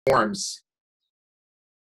forms.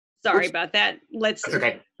 Sorry about that. Let's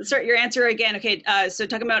start your answer again. Okay, so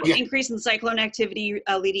talking about increase in cyclone activity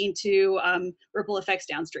leading to ripple effects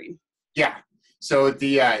downstream. Yeah. So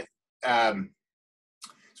the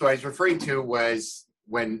so I was referring to was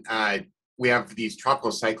when we have these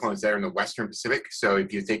tropical cyclones that are in the Western Pacific. So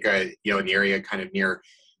if you think, an area kind of near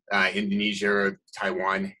Indonesia or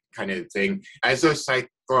Taiwan kind of thing, as those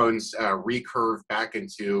cyclones recurve back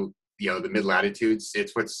into the mid-latitudes,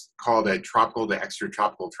 it's what's called a tropical to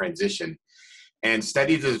extratropical transition. And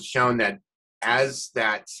studies have shown that as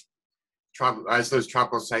those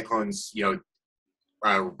tropical cyclones,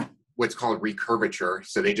 what's called recurvature,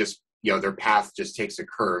 so they just, their path just takes a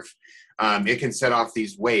curve, it can set off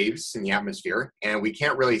these waves in the atmosphere, and we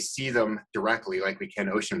can't really see them directly like we can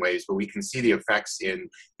ocean waves, but we can see the effects in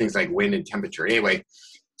things like wind and temperature. Anyway,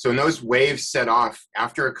 so when those waves set off,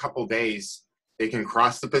 after a couple days, they can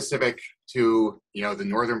cross the Pacific to, the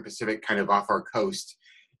northern Pacific kind of off our coast,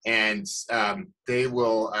 and they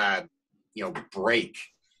will, break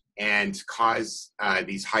and cause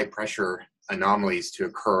these high pressure anomalies to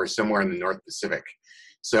occur somewhere in the North Pacific.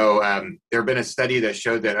 So there have been a study that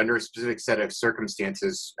showed that under a specific set of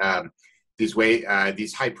circumstances, these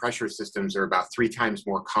high pressure systems are about 3 times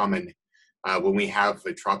more common when we have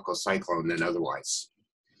a tropical cyclone than otherwise.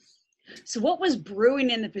 So what was brewing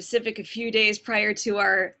in the Pacific a few days prior to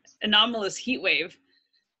our anomalous heat wave?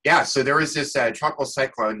 Yeah, so there was this tropical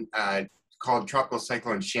cyclone called Tropical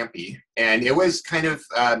Cyclone Champy, and it was kind of,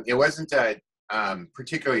 it wasn't a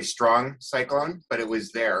particularly strong cyclone, but it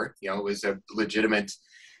was there. It was a legitimate,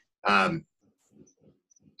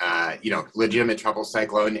 legitimate tropical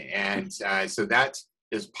cyclone, and so that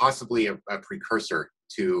is possibly a precursor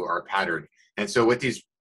to our pattern. And so what these,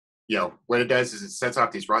 what it does is it sets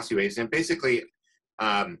off these Rossi waves and basically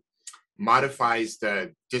modifies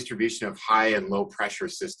the distribution of high and low pressure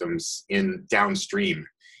systems in downstream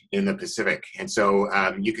in the Pacific. And so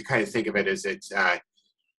you could kind of think of it as it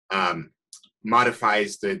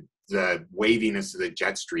modifies the waviness of the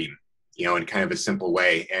jet stream, in kind of a simple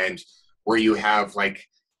way. And where you have like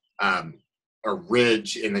a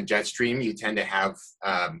ridge in the jet stream, you tend to have,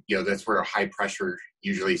 that's where a high pressure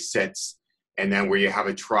usually sits. And then where you have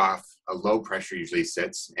a trough, a low pressure usually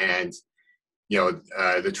sits. And,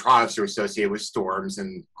 the troughs are associated with storms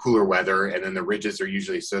and cooler weather. And then the ridges are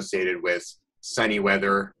usually associated with sunny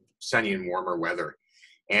and warmer weather.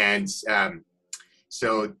 And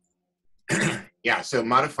so it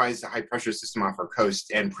modifies the high pressure system off our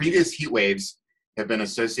coast. And previous heat waves have been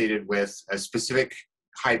associated with a specific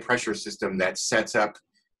high pressure system that sets up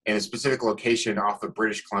in a specific location off of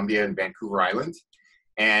British Columbia and Vancouver Island.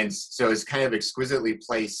 And so it's kind of exquisitely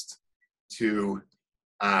placed to,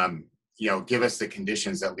 give us the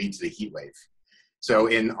conditions that lead to the heat wave. So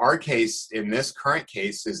in our case, in this current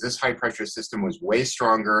case, is this high pressure system was way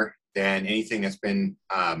stronger than anything that's been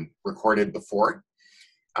recorded before.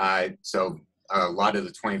 So a lot of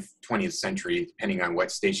the 20th century, depending on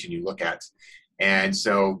what station you look at. And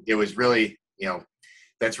so it was really,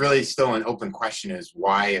 that's really still an open question, is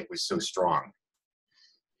why it was so strong.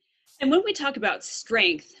 And when we talk about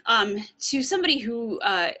strength, to somebody who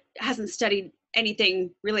hasn't studied anything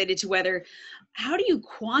related to weather, how do you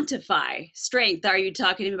quantify strength? Are you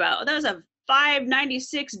talking about, oh, that was a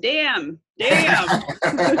 596, damn.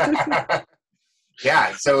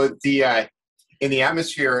 Yeah, so in the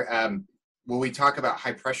atmosphere, when we talk about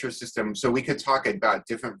high pressure systems, so we could talk about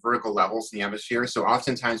different vertical levels in the atmosphere. So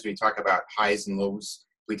oftentimes we talk about highs and lows,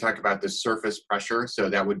 we talk about the surface pressure. So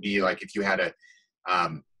that would be like if you had a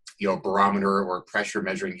barometer or pressure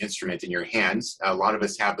measuring instrument in your hands. A lot of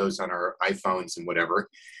us have those on our iPhones and whatever.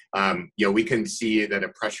 We can see that a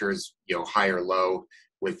pressure is high or low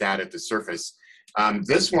with that at the surface.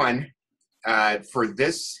 This one, for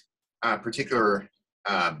this particular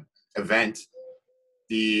event,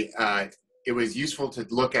 it was useful to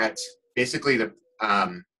look at basically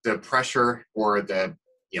the pressure, or the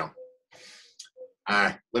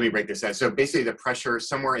let me break this out. So basically the pressure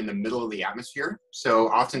somewhere in the middle of the atmosphere. So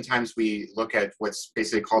oftentimes we look at what's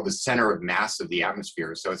basically called the center of mass of the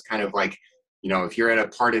atmosphere. So it's kind of like, if you're at a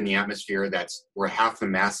part in the atmosphere that's where half the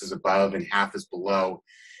mass is above and half is below,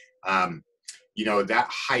 that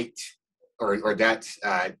height or that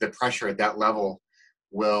the pressure at that level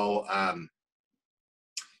will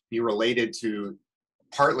be related to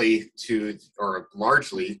partly to, or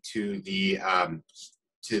largely to the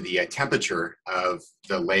temperature of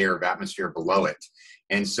the layer of atmosphere below it.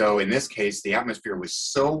 And so in this case, the atmosphere was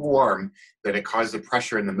so warm that it caused the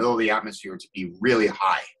pressure in the middle of the atmosphere to be really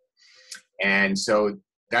high. And so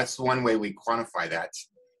that's one way we quantify that.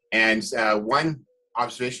 And one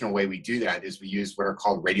observational way we do that is we use what are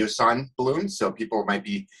called radiosonde balloons. So people might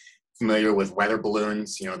be familiar with weather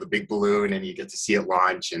balloons, the big balloon, and you get to see it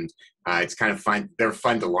launch, and it's kind of fun. They're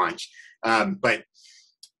fun to launch.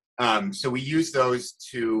 So we use those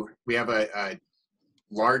we have a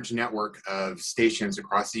large network of stations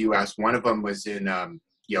across the U.S. One of them was in,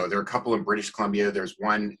 there are a couple in British Columbia. There's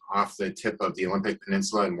one off the tip of the Olympic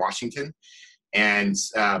Peninsula in Washington, and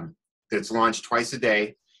it's launched twice a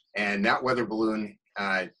day. And that weather balloon,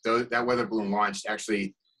 that weather balloon launched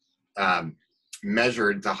actually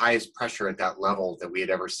measured the highest pressure at that level that we had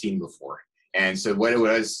ever seen before. And so what it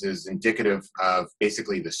was is indicative of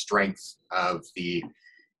basically the strength of the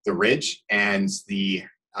ridge and the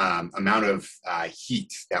amount of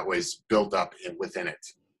heat that was built up within it.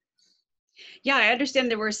 Yeah, I understand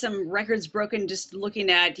there were some records broken just looking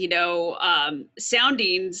at,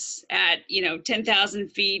 soundings at, 10,000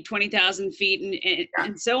 feet, 20,000 feet,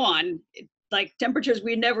 and so on, like temperatures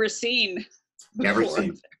we'd never seen before. Never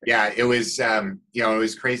seen. Yeah, it was, it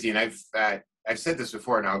was crazy. And I've said this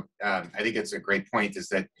before now. I think it's a great point is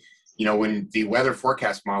that, when the weather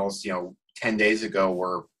forecast models, 10 days ago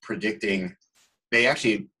were predicting, they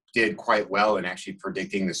actually did quite well in actually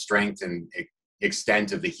predicting the strength and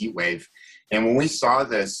extent of the heat wave. And when we saw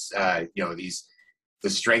this, the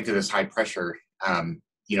strength of this high pressure,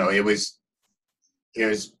 it was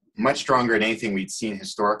much stronger than anything we'd seen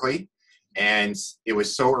historically. And it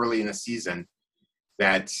was so early in the season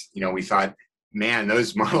that, we thought, man,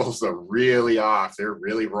 those models are really off. They're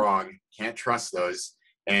really wrong. Can't trust those.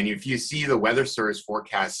 And if you see the Weather Service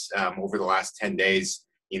forecasts over the last 10 days,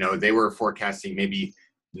 they were forecasting maybe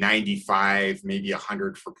 95, maybe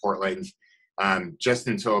 100 for Portland, just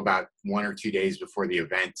until about 1 or 2 days before the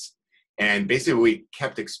event. And basically what we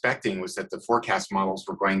kept expecting was that the forecast models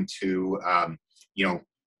were going to,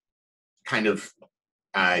 kind of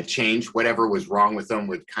change. Whatever was wrong with them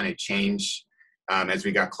would kind of change as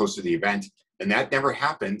we got closer to the event. And that never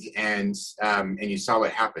happened. And you saw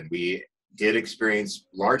what happened. We did experience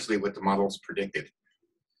largely what the models predicted.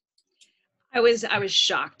 I was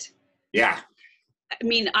shocked. Yeah. I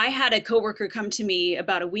mean, I had a coworker come to me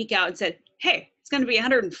about a week out and said, "Hey, it's going to be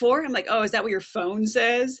 104." I'm like, "Oh, is that what your phone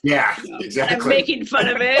says?" Yeah, exactly. I'm making fun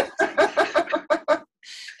of it.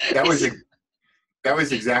 That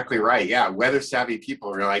was exactly right. Yeah, weather savvy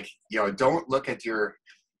people are like, don't look at your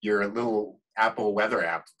little Apple weather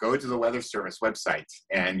app. Go to the Weather Service website,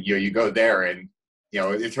 and you go there, and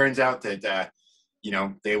it turns out that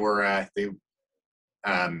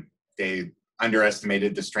they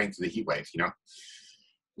underestimated the strength of the heat wave.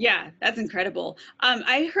 Yeah, that's incredible.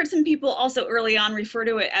 I heard some people also early on refer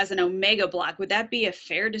to it as an omega block. Would that be a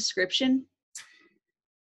fair description?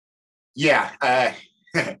 Yeah.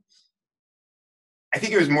 I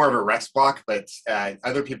think it was more of a Rex block, but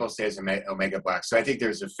other people say it's omega block. So I think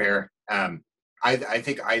there's a fair, I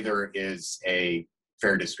think either is a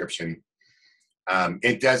fair description.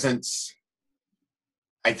 It doesn't,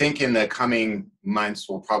 I think in the coming months,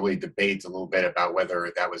 we'll probably debate a little bit about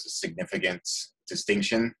whether that was a significant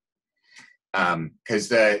distinction. Because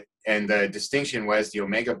the distinction was the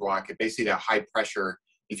omega block, it basically a high pressure.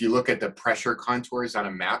 If you look at the pressure contours on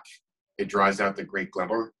a map, it draws out the Greek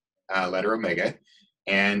letter omega.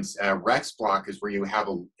 And Rex block is where you have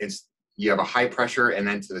a high pressure, and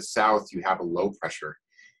then to the south you have a low pressure.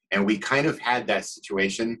 And we kind of had that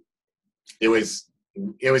situation. It was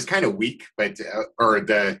kind of weak, but or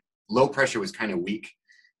the low pressure was kind of weak,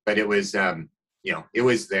 but it was it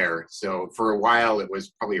was there. So for a while it was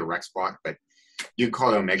probably a Rex block, but you'd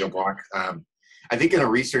call it omega block. I think in a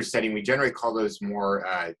research setting we generally call those more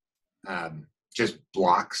just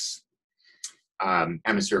blocks.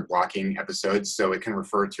 Atmospheric blocking episodes, so it can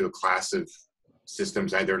refer to a class of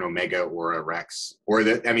systems, either an omega or a Rex, or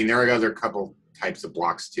there are other couple types of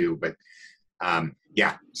blocks too, but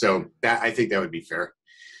yeah, so that I think that would be fair.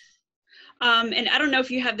 And I don't know if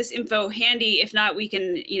you have this info handy. If not, we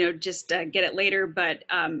can just get it later. But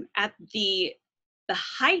at the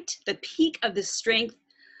height, the peak of the strength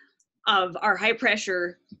of our high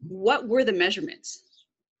pressure, what were the measurements?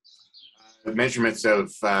 The measurements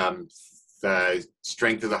of the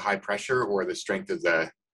strength of the high pressure, or the strength of the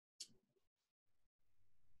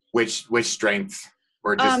which strength,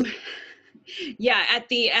 or just yeah, at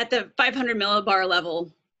the 500 millibar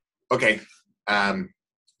level. Okay,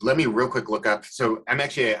 let me real quick look up. So I'm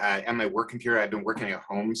actually at my work computer. I've been working at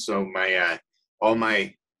home, so my all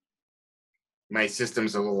my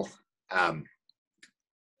system's a little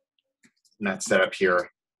not set up here,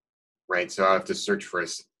 right? So I'll have to search for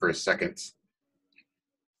a second.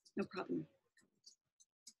 No problem.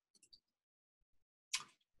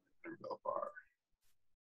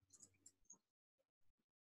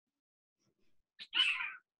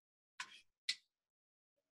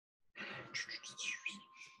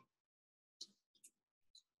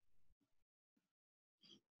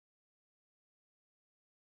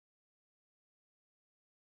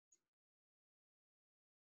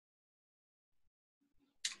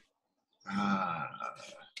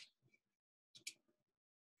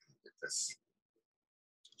 This.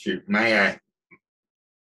 Shoot, my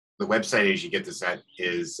the website as you get this at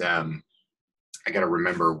is I got to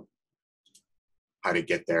remember how to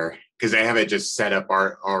get there because I have it just set up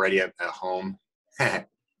already at home.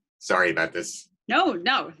 Sorry about this. No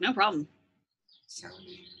problem.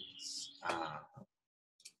 Soundings,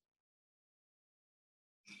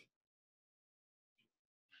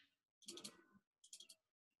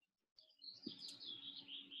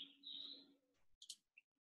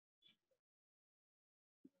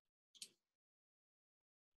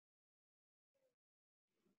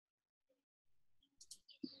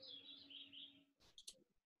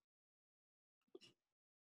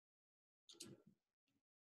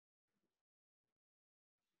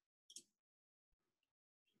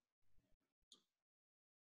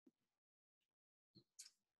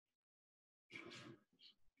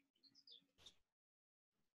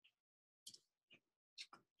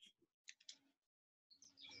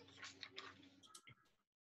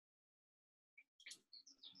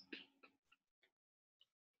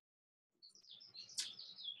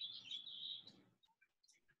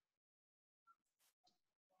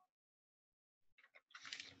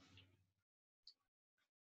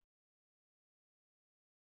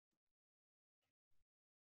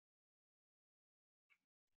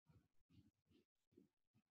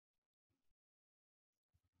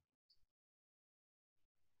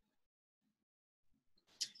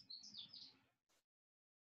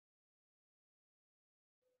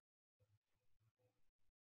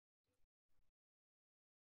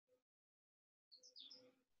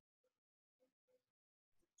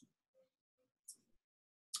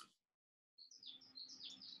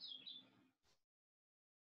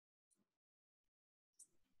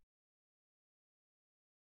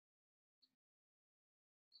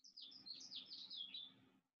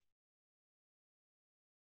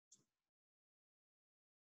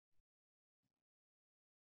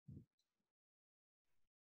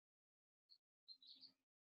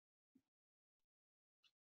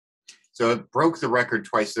 So it broke the record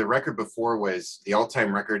twice. The record before was the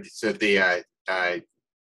all-time record. So the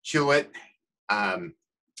Chilliwack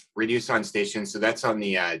Radioson station. So that's on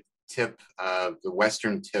the tip of the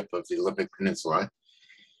western tip of the Olympic Peninsula.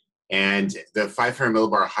 And the 500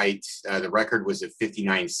 millibar height, the record was at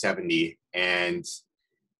 5970. And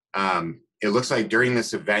it looks like during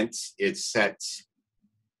this event, it set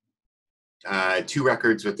two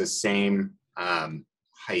records with the same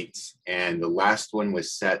height. And the last one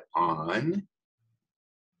was set on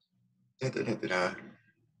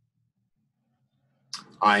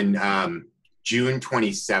on June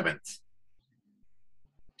 27th.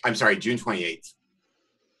 I'm sorry, June 28th.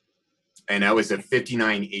 And that was at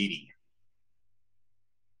 5980.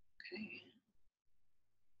 Okay.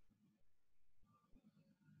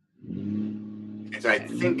 And so I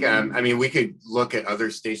think, I mean, we could look at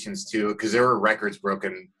other stations too, because there were records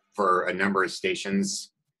broken for a number of stations.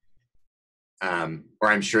 Or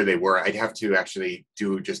I'm sure they were. I'd have to actually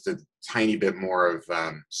do just a tiny bit more of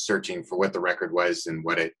searching for what the record was and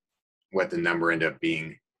what the number ended up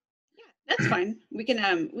being. Yeah, that's fine. We can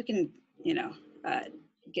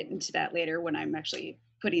get into that later when I'm actually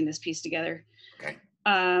putting this piece together. Okay.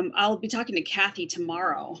 I'll be talking to Kathy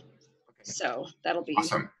tomorrow, Okay. so that'll be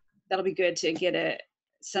Awesome. That'll be good to get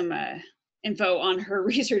some info on her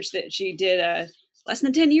research that she did less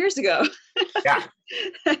than 10 years ago. Yeah.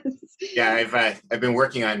 Yeah, I've been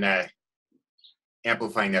working on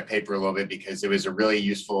amplifying that paper a little bit because it was a really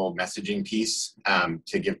useful messaging piece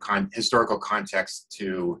to give historical context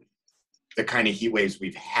to the kind of heat waves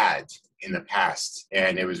we've had in the past.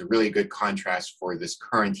 And it was a really good contrast for this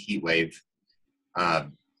current heat wave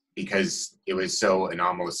because it was so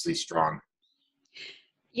anomalously strong.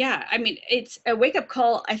 Yeah, I mean, it's a wake-up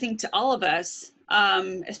call, I think, to all of us,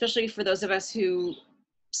 especially for those of us who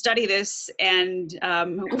study this and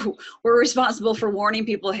we're responsible for warning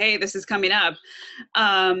people, hey, this is coming up.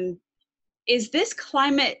 Is this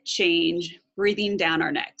climate change breathing down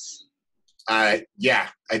our necks? Yeah,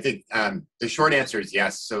 I think the short answer is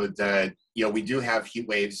yes. So we do have heat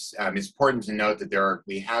waves. It's important to note that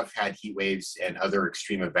we have had heat waves and other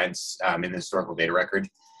extreme events in the historical data record.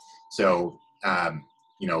 So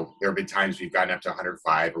there have been times we've gotten up to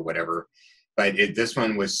 105 or whatever, but this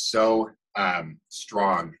one was so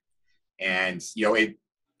strong, and it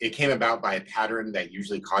came about by a pattern that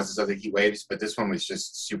usually causes other heat waves, but this one was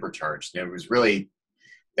just supercharged. And it was really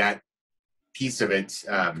that piece of it,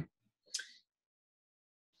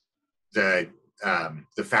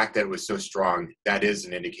 the fact that it was so strong, that is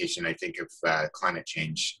an indication, I think, of climate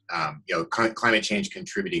change. Climate change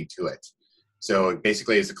contributing to it. So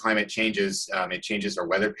basically, as the climate changes, it changes our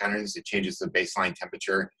weather patterns, it changes the baseline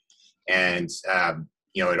temperature, and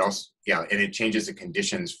it also, and it changes the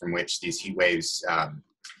conditions from which these heat waves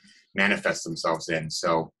manifest themselves in.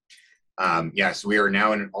 So so we are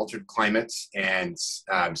now in an altered climate, and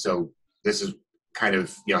so this is kind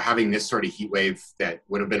of, having this sort of heat wave that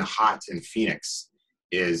would have been hot in Phoenix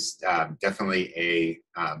is definitely a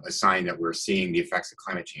sign that we're seeing the effects of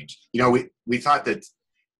climate change. We thought that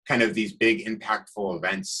kind of these big impactful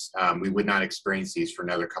events, we would not experience these for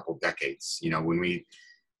another couple of decades. When we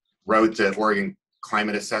wrote the Oregon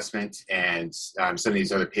climate assessment and some of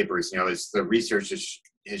these other papers, as the research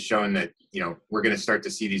has shown that, we're going to start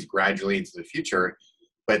to see these gradually into the future,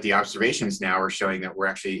 but the observations now are showing that we're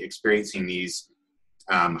actually experiencing these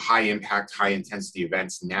high impact, high intensity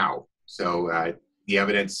events now. So the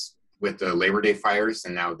evidence with the Labor Day fires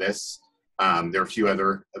and now this, there are a few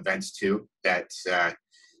other events too that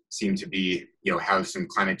seem to be, have some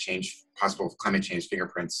possible climate change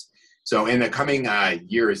fingerprints. So in the coming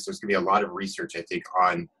years, there's gonna be a lot of research, I think,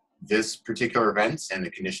 on this particular event and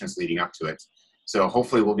the conditions leading up to it. So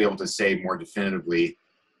hopefully we'll be able to say more definitively,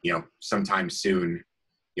 sometime soon,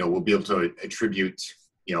 we'll be able to attribute,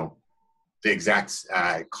 the exact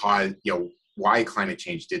cause, why climate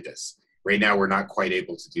change did this. Right now, we're not quite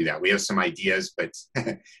able to do that. We have some ideas, but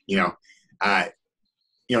no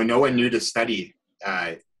one knew to study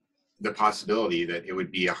the possibility that it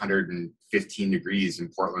would be 115 degrees in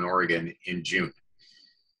Portland, Oregon in June.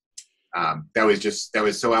 That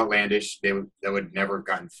was so outlandish. That would never have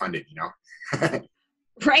gotten funded,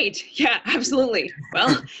 Right. Yeah, absolutely.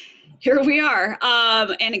 Well, here we are.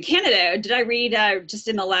 And in Canada, did I read just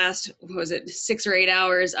in the last, 6 or 8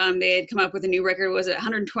 hours, they had come up with a new record. Was it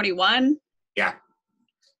 121? Yeah.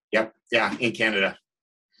 Yep. Yeah. In Canada.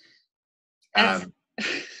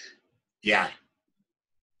 Yeah.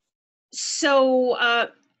 So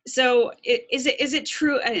is it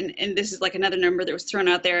true? And this is like another number that was thrown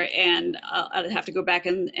out there, and I'll have to go back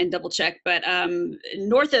and double check. But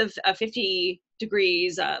north of 50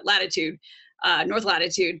 degrees latitude, north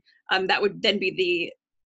latitude, that would then be the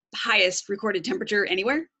highest recorded temperature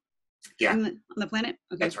anywhere. Yeah. On the planet.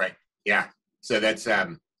 Okay. That's right. Yeah. So that's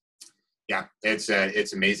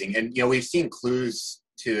it's amazing, and we've seen clues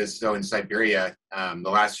to this. So in Siberia, the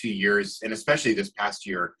last few years, and especially this past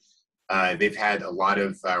year, they've had a lot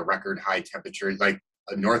of record high temperatures, like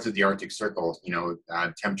north of the Arctic Circle,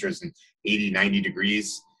 temperatures in 80, 90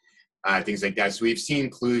 degrees, things like that. So we've seen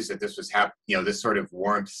clues that this was this sort of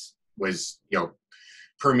warmth was,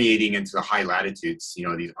 permeating into the high latitudes,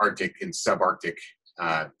 these Arctic and subarctic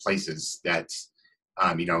places that,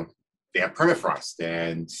 they have permafrost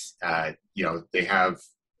and, they have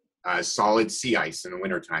solid sea ice in the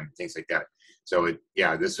wintertime, things like that. So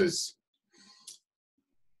this is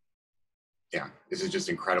just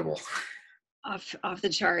incredible. Off the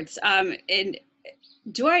charts. And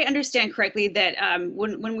do I understand correctly that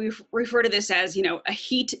when we refer to this as, a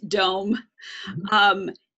heat dome,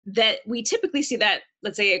 that we typically see that,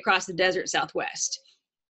 let's say, across the desert Southwest?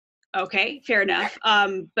 Okay, fair enough.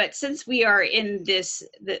 But since we are in the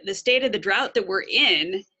state of the drought that we're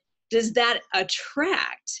in, does that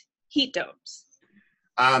attract heat domes?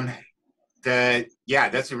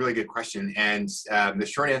 That's a really good question. And the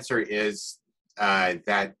short answer is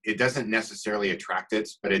that it doesn't necessarily attract it,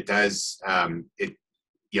 but it does,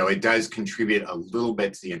 it does contribute a little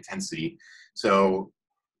bit to the intensity. So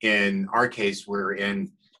in our case, we're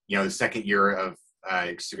in, the second year of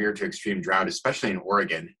severe to extreme drought, especially in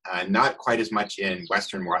Oregon, not quite as much in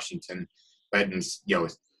Western Washington, but in,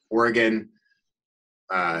 Oregon,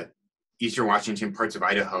 Eastern Washington, parts of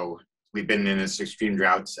Idaho, we've been in this extreme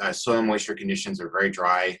drought. Soil moisture conditions are very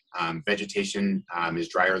dry. Vegetation is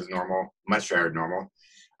drier than normal, much drier than normal.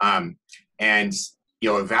 And,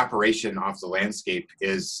 evaporation off the landscape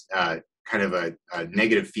is kind of a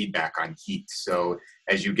negative feedback on heat. So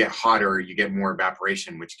as you get hotter, you get more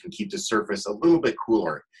evaporation, which can keep the surface a little bit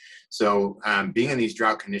cooler. So being in these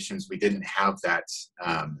drought conditions, we didn't have that,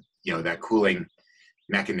 that cooling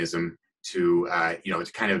mechanism to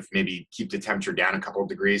to kind of maybe keep the temperature down a couple of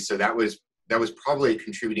degrees. So that was probably a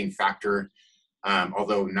contributing factor,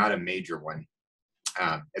 although not a major one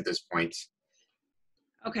at this point.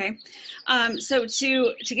 Okay, so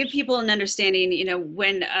to give people an understanding,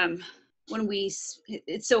 when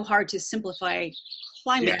it's so hard to simplify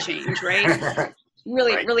climate change, right?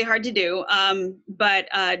 Really, Right. really hard to do. But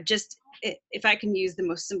just if I can use the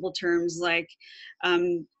most simple terms, like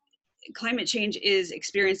climate change is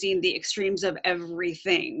experiencing the extremes of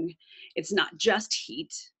everything. It's not just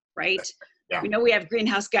heat, right? Yeah. We know we have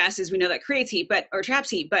greenhouse gases. We know that creates heat, or traps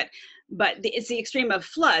heat. But it's the extreme of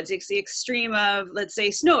floods. It's the extreme of, let's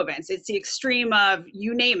say, snow events. It's the extreme of,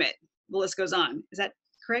 you name it. The list goes on. Is that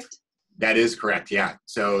correct? That is correct. Yeah.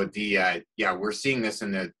 So we're seeing this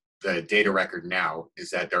in the data record now, is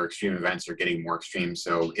that our extreme events are getting more extreme.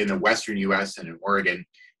 So in the Western U.S. and in Oregon,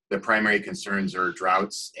 the primary concerns are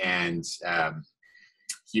droughts and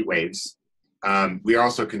heat waves. We are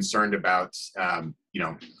also concerned about,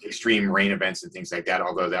 extreme rain events and things like that,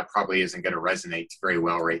 although that probably isn't going to resonate very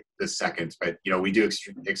well right this second. But, we do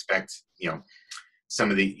expect,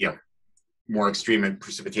 some of the, more extreme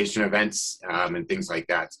precipitation events and things like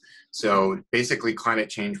that. So basically, climate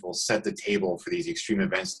change will set the table for these extreme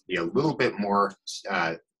events to be a little bit more,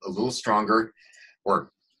 a little stronger,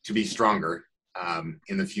 or to be stronger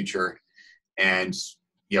in the future. And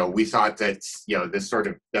we thought that this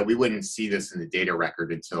that we wouldn't see this in the data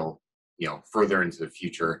record until further into the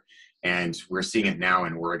future, and we're seeing it now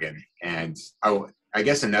in Oregon. And I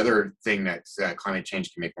guess another thing that climate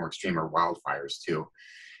change can make more extreme are wildfires too.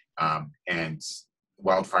 And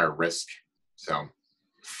wildfire risk. So,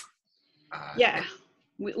 yeah,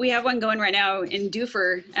 we have one going right now in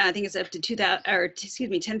Dufur. I think it's up to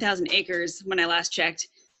 10,000 acres when I last checked.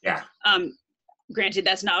 Yeah. Granted,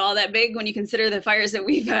 that's not all that big when you consider the fires that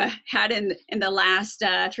we've had in the last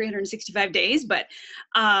 365 days. But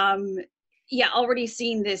already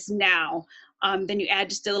seeing this now. Then you add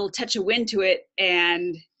just a little touch of wind to it,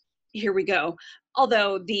 and here we go.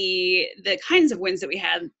 Although the kinds of winds that we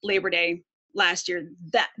had Labor Day last year,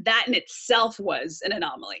 that in itself was an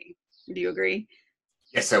anomaly. Do you agree?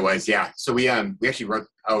 Yes, I was. Yeah. So we actually wrote.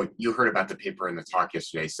 Oh, you heard about the paper in the talk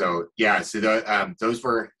yesterday. So yeah. So those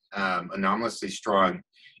were anomalously strong.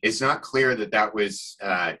 It's not clear that was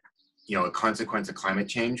a consequence of climate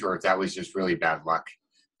change, or if that was just really bad luck.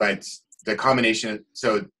 But the combination.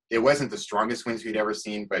 So it wasn't the strongest winds we'd ever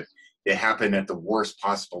seen, but it happened at the worst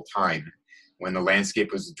possible time, when the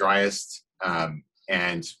landscape was the driest.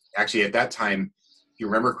 And actually at that time, if you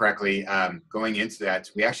remember correctly, going into that,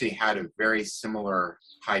 we actually had a very similar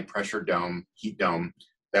high pressure heat dome,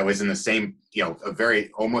 that was in the same,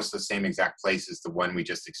 almost the same exact place as the one we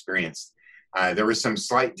just experienced. There were some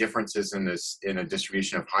slight differences in a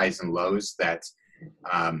distribution of highs and lows that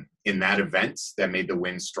in that event that made the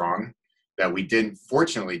wind strong, that we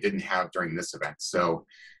fortunately didn't have during this event. So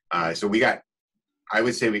I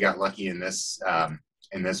would say we got lucky in this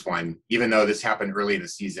one, even though this happened early in the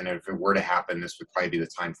season. If it were to happen, this would probably be the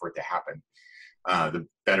time for it to happen, the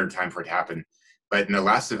better time for it to happen. But in the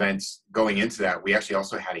last event, going into that, we actually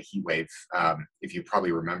also had a heat wave. If you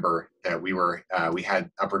probably remember that we had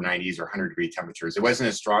upper 90s or 100-degree temperatures. It wasn't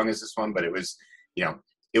as strong as this one, but it was,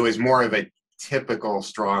 it was more of a typical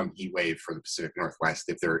strong heat wave for the Pacific Northwest,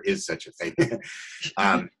 if there is such a thing.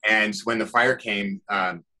 And when the fire came,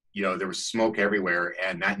 there was smoke everywhere,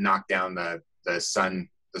 and that knocked down the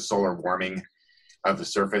solar warming of the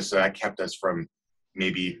surface. So that kept us from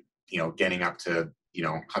maybe, getting up to,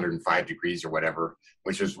 105 degrees or whatever,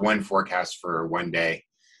 which was one forecast for one day.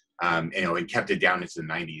 It kept it down into the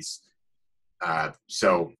 90s.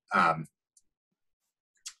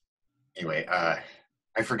 Anyway,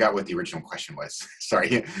 I forgot what the original question was.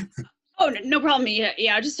 Sorry. Oh, no problem.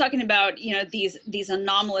 Yeah. I was just talking about, these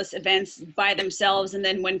anomalous events by themselves, and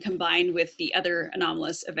then when combined with the other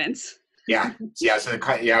anomalous events. Yeah. So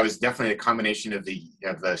it was definitely a combination of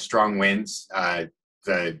the strong winds,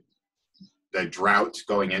 the drought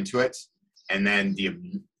going into it, and then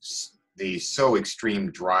the so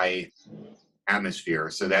extreme dry atmosphere.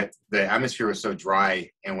 So that the atmosphere was so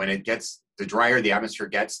dry, and when the drier the atmosphere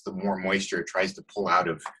gets, the more moisture it tries to pull out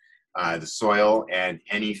of the soil and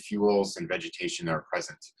any fuels and vegetation that are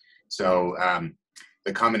present. So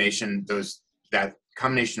that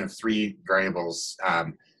combination of three variables,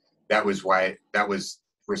 that was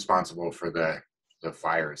responsible for the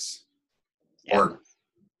fires. Yeah.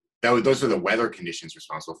 Those were the weather conditions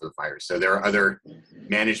responsible for the fires. So there are other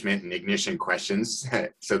management and ignition questions.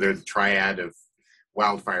 So there's the triad of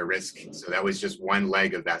wildfire risk. So that was just one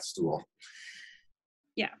leg of that stool.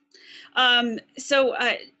 Yeah. So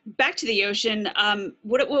back to the ocean.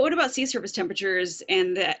 What about sea surface temperatures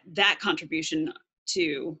and that contribution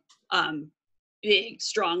to big,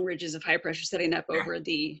 strong ridges of high pressure setting up over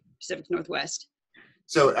the Pacific Northwest?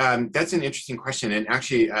 So that's an interesting question. And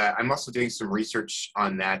actually, I'm also doing some research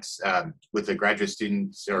on that with a graduate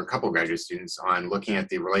students, or a couple of graduate students, on looking at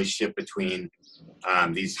the relationship between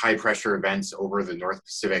these high pressure events over the North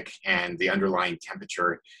Pacific and the underlying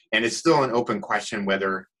temperature. And it's still an open question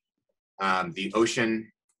whether the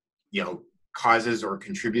ocean causes or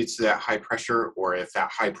contributes to that high pressure, or if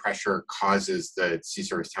that high pressure causes the sea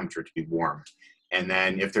surface temperature to be warm. And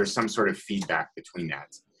then if there's some sort of feedback between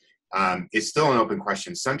that. It's still an open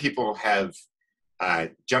question. Some people have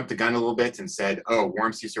jumped the gun a little bit and said, oh,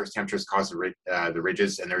 warm sea surface temperatures cause the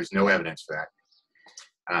ridges, and there's no evidence for that.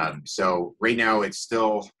 So right now it's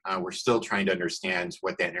still, we're still trying to understand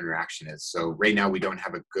what that interaction is. So right now we don't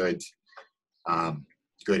have a good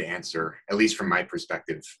answer, at least from my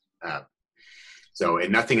perspective.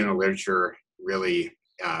 And nothing in the literature really,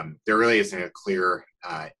 there really isn't a clear,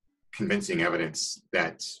 convincing evidence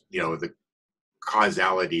that, the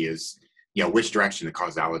causality is, which direction the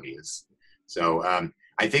causality is. So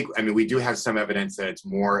we do have some evidence that it's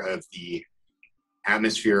more of the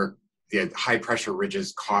atmosphere, the high pressure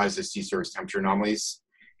ridges cause the sea surface temperature anomalies.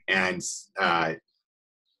 And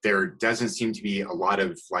there doesn't seem to be a lot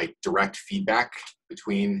of like direct feedback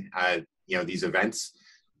between, these events,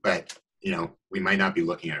 but, we might not be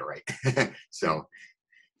looking at it right. So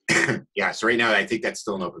yeah, so right now I think that's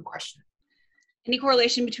still an open question. Any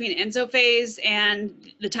correlation between ensophase and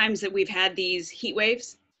the times that we've had these heat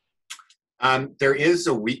waves? There is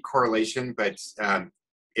a weak correlation, but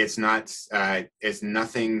it's not, it's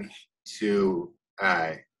nothing to,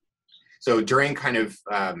 so during kind of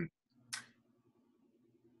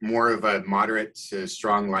more of a moderate to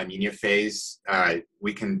strong La Nina phase,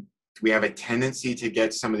 we have a tendency to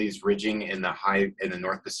get some of these ridging in the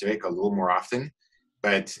North Pacific a little more often,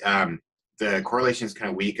 but the correlation is kind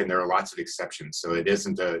of weak, and there are lots of exceptions. So it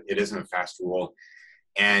isn't a fast rule.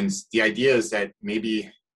 And the idea is that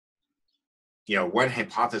maybe, one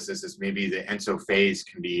hypothesis is maybe the ENSO phase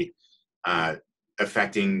can be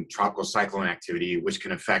affecting tropical cyclone activity, which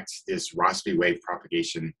can affect this Rossby wave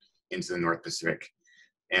propagation into the North Pacific.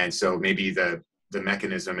 And so maybe the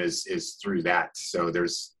mechanism is through that. So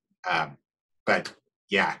there's, but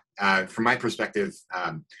yeah, from my perspective,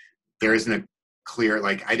 there isn't a clear,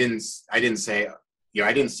 like I didn't say,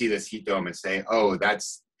 I didn't see this heat dome and say, oh,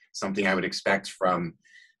 that's something I would expect from,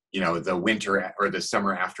 the winter or the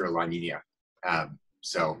summer after La Nina. And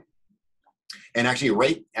actually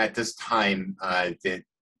right at this time, the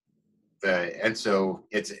ENSO,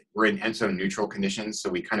 we're in ENSO neutral conditions. So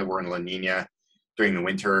we kind of were in La Nina during the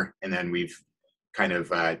winter, and then we've kind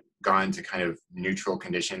of gone to kind of neutral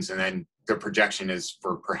conditions. And then the projection is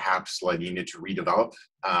for perhaps La Nina to redevelop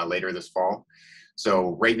later this fall.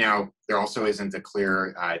 So right now, there also isn't a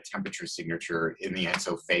clear temperature signature in the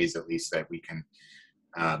ENSO phase, at least, that we can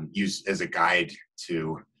use as a guide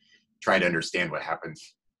to try to understand what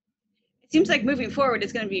happens. It seems like moving forward,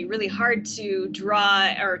 it's going to be really hard to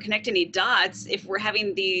draw or connect any dots if we're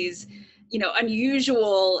having these,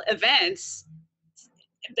 unusual events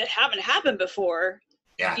that haven't happened before.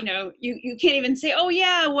 Yeah. You can't even say, oh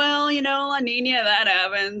yeah, well, La Nina, that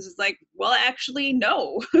happens. It's like, well, actually,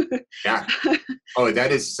 no. Yeah. Oh,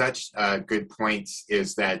 that is such a good point,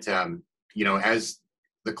 is that, as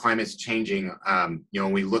the climate's changing,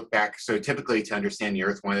 when we look back, so typically to understand the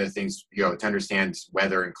Earth, one of the things, to understand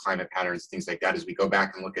weather and climate patterns, things like that, is we go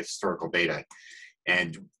back and look at historical data,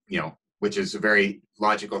 and, which is a very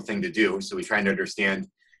logical thing to do. So we try to understand,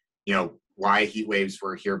 why heat waves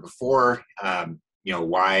were here before,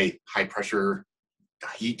 why high pressure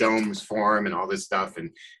heat domes form and all this stuff,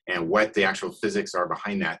 and what the actual physics are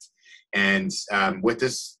behind that. And what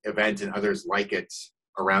this event and others like it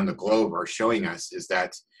around the globe are showing us is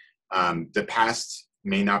that the past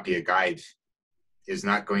may not be a guide, is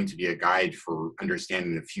not going to be a guide for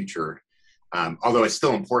understanding the future, although it's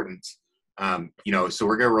still important. So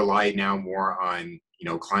we're going to rely now more on,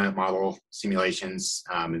 climate model simulations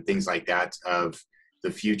and things like that of the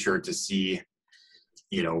future to see,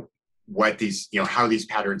 what these, how these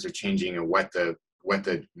patterns are changing, and what the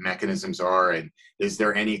mechanisms are, and is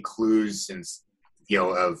there any clues and,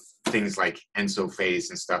 of things like ENSO phase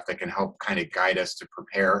and stuff that can help kind of guide us to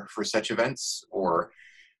prepare for such events or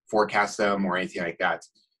forecast them or anything like that.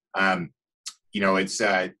 It's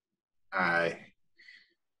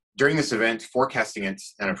during this event, forecasting it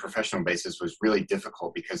on a professional basis was really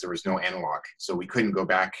difficult because there was no analog. So we couldn't go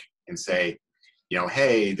back and say,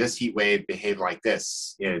 hey, this heat wave behaved like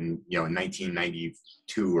this in,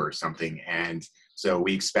 1992 or something. And so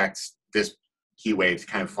we expect this heat wave to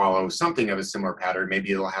kind of follow something of a similar pattern.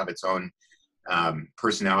 Maybe it'll have its own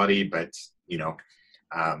personality, but,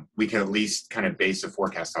 we can at least kind of base a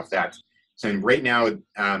forecast off that. So right now,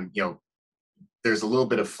 there's a little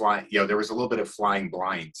bit of there was a little bit of flying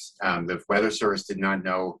blind. The Weather Service did not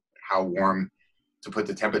know how warm to put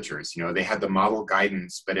the temperatures. They had the model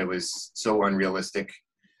guidance, but it was so unrealistic.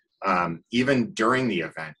 Even during the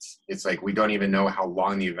event, it's like we don't even know how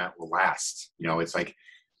long the event will last. It's like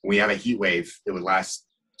When we have a heat wave, it would last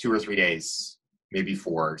 2 or 3 days, maybe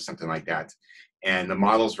 4, something like that. And the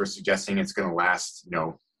models were suggesting it's going to last,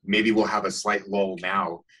 maybe we'll have a slight lull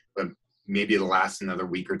now, but maybe it'll last another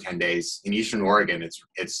week or 10 days. In Eastern Oregon,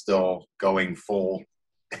 it's still going full.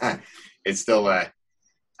 it's still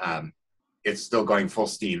it's still going full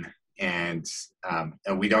steam, and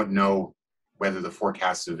we don't know whether the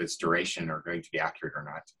forecasts of its duration are going to be accurate or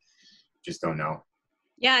not. Just don't know.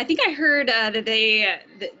 Yeah, I think I heard that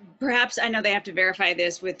that perhaps, I know they have to verify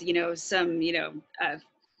this with, some,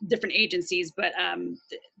 different agencies, but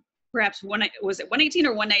perhaps was it 118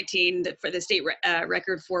 or 119 for the state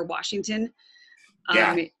record for Washington?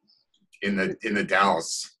 Yeah, in the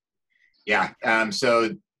Dalles. Yeah.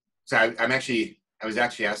 I was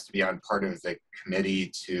actually asked to be on part of the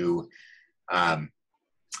committee to, I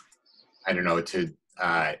don't know, to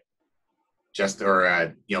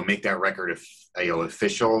make that record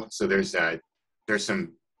official. So there's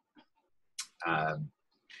some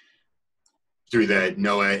through the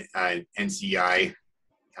NOAA NCI,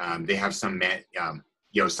 they have some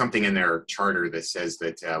something in their charter that says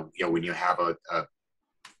that when you have a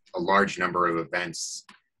large number of events,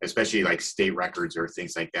 especially like state records or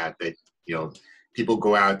things like that, that people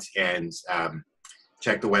go out and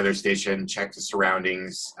check the weather station, check the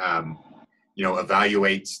surroundings,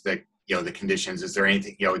 evaluate the conditions. Is there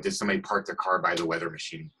anything, did somebody park their car by the weather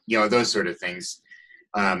machine? Those sort of things,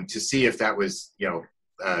 to see if that was,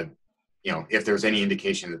 if there's any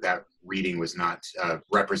indication that reading was not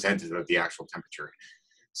representative of the actual temperature.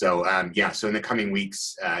 So so in the coming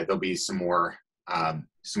weeks, there'll be some more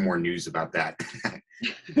news about that,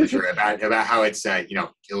 for sure, about how it's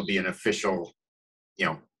it'll be an official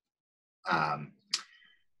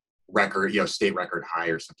record, state record high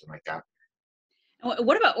or something like that.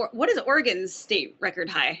 What is Oregon's state record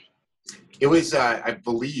high? It was, I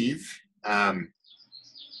believe, so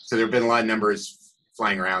there have been a lot of numbers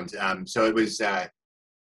flying around. So it was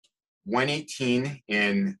 118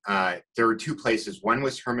 in, there were 2 places. One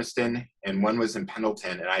was Hermiston and one was in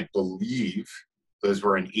Pendleton. And I believe those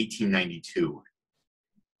were in 1892.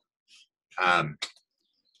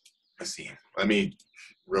 Let's see. Let me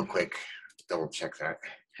real quick double check that.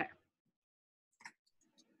 Okay.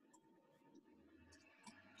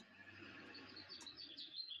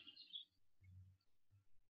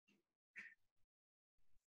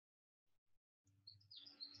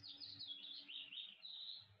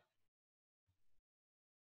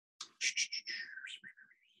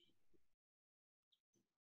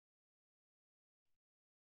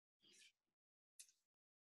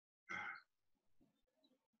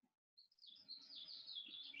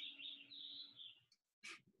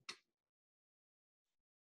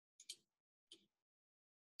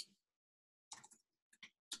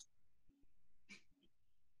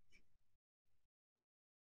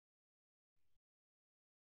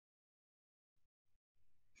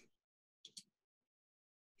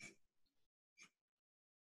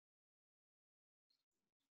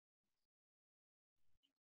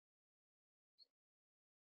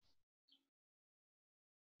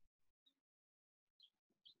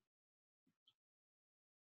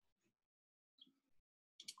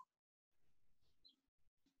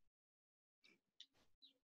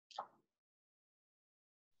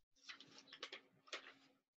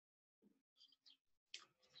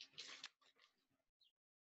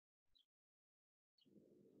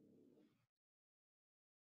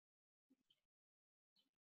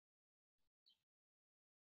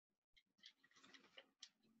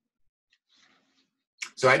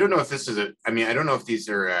 So I don't know if this is I don't know if these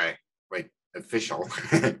are like official.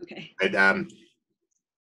 Okay. But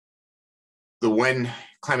the one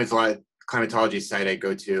climatology site I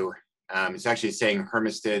go to, it's actually saying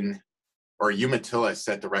Hermiston or Umatilla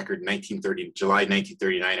set the record in July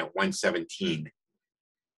 1939 at 117.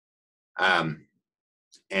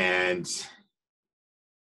 And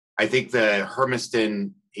I think the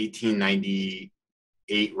Hermiston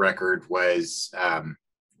 1898 record was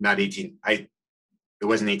not 18. It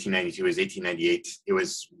wasn't 1892. It was 1898. It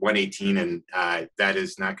was 118, and that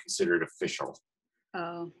is not considered official.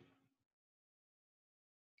 Oh.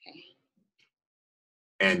 Okay.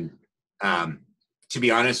 And to be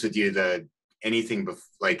honest with you, anything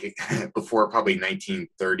before probably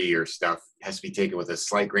 1930 or stuff has to be taken with a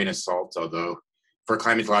slight grain of salt. Although, for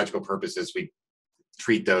climatological purposes, we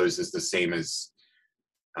treat those as the same as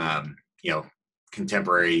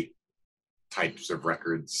contemporary types of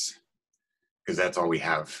records, because that's all we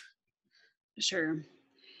have. Sure.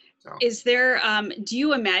 So. Is there, do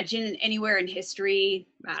you imagine anywhere in history,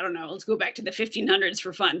 I don't know, let's go back to the 1500s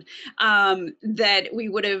for fun, that we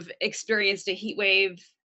would have experienced a heat wave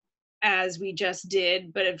as we just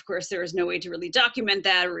did, but of course there was no way to really document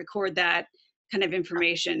that or record that kind of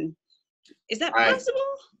information. Is that possible?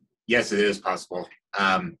 Yes, it is possible.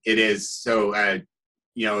 It is. So,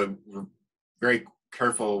 we're very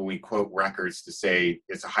careful when we quote records to say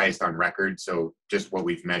it's the highest on record. So just what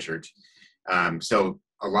we've measured. So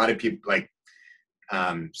a lot of people, like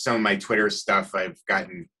some of my Twitter stuff, I've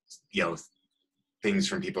gotten, things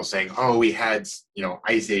from people saying, oh, we had,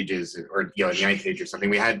 ice ages or, in the ice age or something.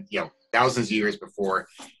 We had, thousands of years before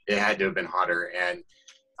it had to have been hotter.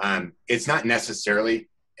 And it's not necessarily,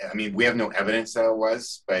 I mean, we have no evidence that it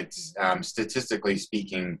was, but statistically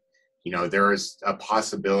speaking, there is a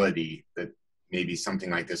possibility that maybe something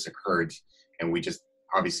like this occurred, and we just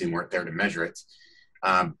obviously weren't there to measure it.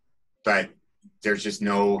 But there's just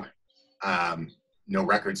no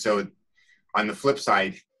record. So on the flip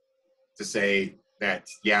side, to say that,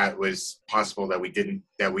 yeah, it was possible that we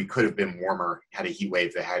could have been warmer, had a heat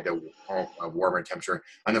wave that had a warmer temperature.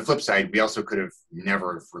 On the flip side, we also could have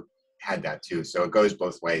never had that too. So it goes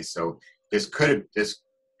both ways. So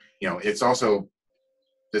it's also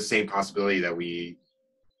the same possibility that we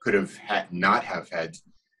could have not have had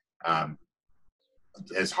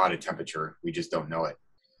as hot a temperature. We just don't know it.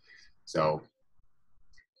 So.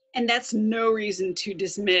 And that's no reason to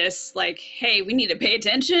dismiss, like, hey, we need to pay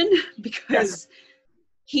attention, because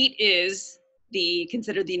heat is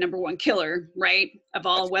considered the number one killer, right, of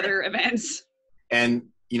all weather events. And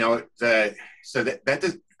so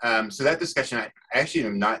that discussion, I actually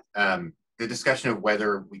am not the discussion of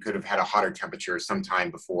whether we could have had a hotter temperature sometime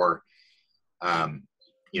before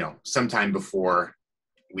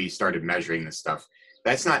we started measuring this stuff.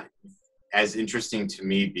 That's not as interesting to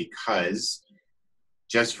me, because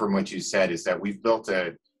just from what you said is that we've built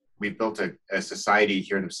a society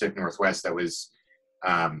here in the Pacific Northwest that was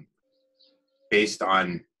based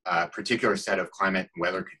on a particular set of climate and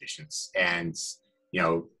weather conditions. And,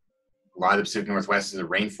 a lot of the Pacific Northwest is a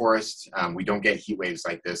rainforest. We don't get heat waves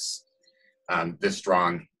like this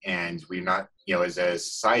strong, and we're not, as a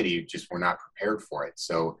society, we're not prepared for it.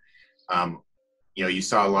 So, you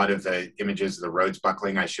saw a lot of the images of the roads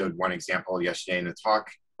buckling. I showed one example yesterday in the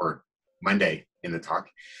talk, or Monday in the talk.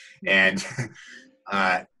 And,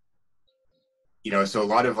 so a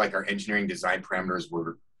lot of like our engineering design parameters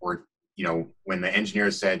were, when the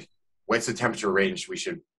engineers said, what's the temperature range we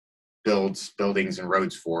should build buildings and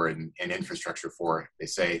roads for and infrastructure for, they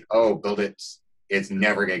say, oh, build it. It's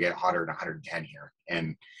never going to get hotter than 110 here.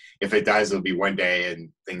 And if it does, it'll be one day and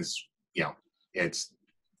things, it's,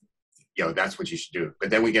 that's what you should do. But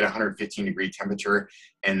then we get 115-degree temperature,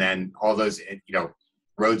 and then all those,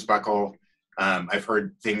 roads buckle. I've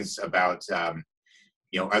heard things about,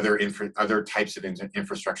 other types of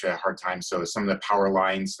infrastructure at a hard time. So some of the power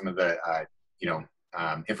lines, some of the,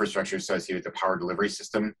 infrastructure associated with the power delivery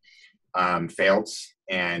system failed.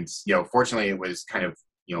 And, fortunately it was kind of,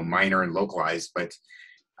 minor and localized, but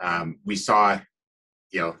we saw,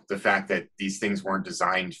 the fact that these things weren't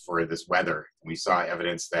designed for this weather. We saw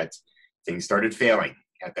evidence that things started failing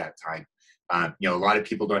at that time. A lot of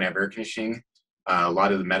people don't have air conditioning. A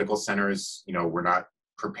lot of the medical centers, were not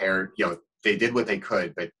prepared. They did what they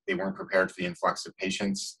could, but they weren't prepared for the influx of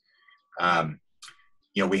patients.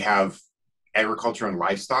 We have agriculture and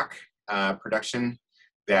livestock production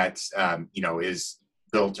that, is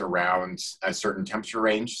built around a certain temperature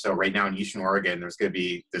range. So right now in Eastern Oregon, there's going to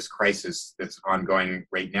be this crisis that's ongoing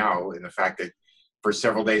right now, in the fact that for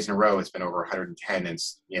several days in a row, it's been over 110, and,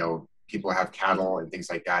 people have cattle and things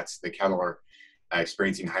like that. So the cattle are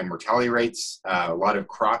experiencing high mortality rates. A lot of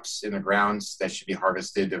crops in the grounds that should be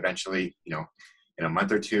harvested eventually, in a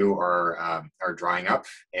month or two, are drying up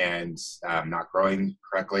and not growing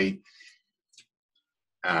correctly.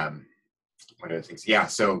 What other things? Yeah.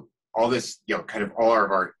 So all this, kind of all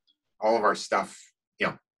of our stuff,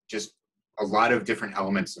 just a lot of different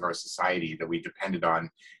elements of our society that we depended on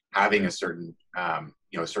having a certain,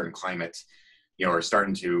 certain climate, are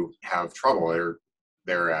starting to have trouble.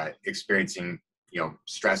 They're experiencing,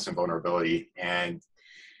 stress and vulnerability. And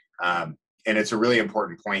it's a really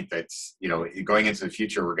important point that, going into the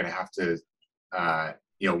future, we're going to have to,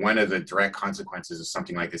 one of the direct consequences of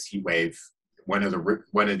something like this heat wave, one of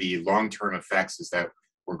the long-term effects is that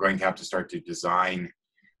we're going to have to start to design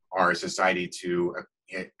our society to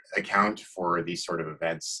account for these sort of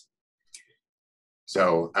events.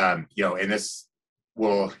 So,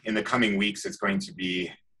 in the coming weeks, it's going to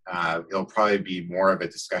be, it'll probably be more of a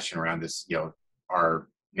discussion around this, our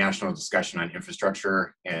national discussion on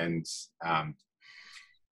infrastructure and,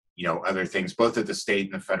 other things, both at the state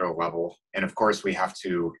and the federal level. And of course,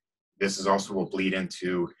 this is also will bleed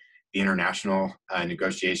into the international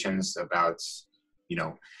negotiations about,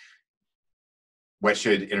 what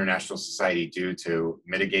should international society do to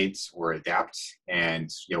mitigate or adapt, and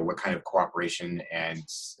what kind of cooperation and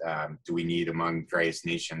do we need among various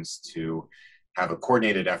nations to have a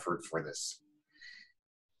coordinated effort for this?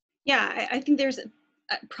 Yeah, I think there's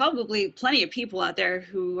probably plenty of people out there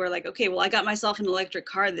who are like, okay, well, I got myself an electric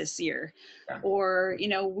car this year, Yeah. or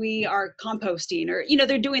we are composting, or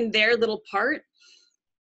they're doing their little part.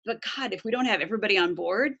 But God, if we don't have everybody on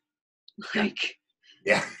board, Yeah, like,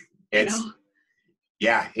 yeah, you it's know,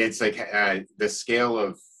 yeah, it's like the scale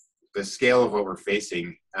of what we're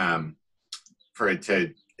facing for it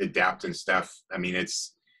to adapt and stuff. I mean,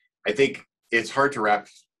 I think it's hard to wrap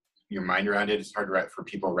your mind around it. It's hard for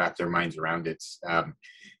people to wrap their minds around it.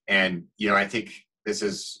 And I think this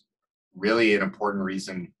is really an important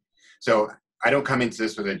reason. So I don't come into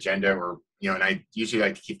this with an agenda, or and I usually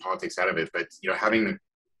like to keep politics out of it. But having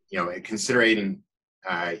considering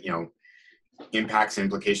impacts and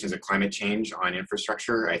implications of climate change on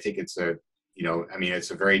infrastructure, I think it's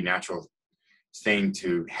it's a very natural thing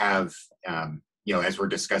to have, as we're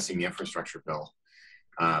discussing the infrastructure bill,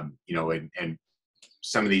 and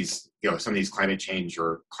some of these climate change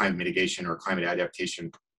or climate mitigation or climate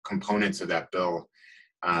adaptation components of that bill,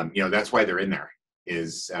 that's why they're in there,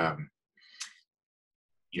 is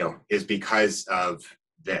because of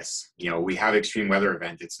this. We have extreme weather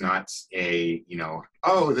event. It's not a,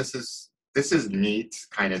 oh, this is neat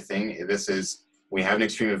kind of thing. We have an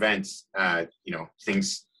extreme event,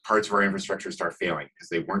 parts of our infrastructure start failing because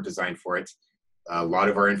they weren't designed for it. A lot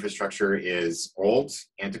of our infrastructure is old,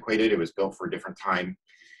 antiquated. It was built for a different time.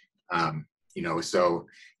 So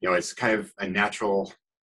it's kind of a natural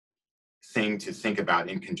thing to think about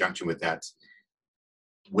in conjunction with that,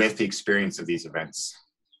 with the experience of these events.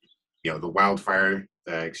 The wildfire,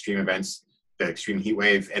 the extreme events, the extreme heat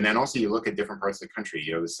wave, and then also you look at different parts of the country.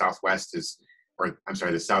 The Southwest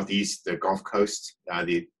the Southeast, the Gulf Coast,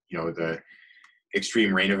 the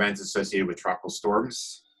extreme rain events associated with tropical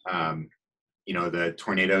storms, the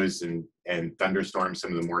tornadoes and thunderstorms,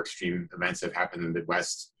 some of the more extreme events that have happened in the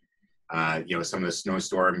Midwest. Some of the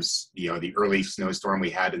snowstorms, the early snowstorm we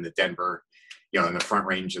had in the Denver, in the Front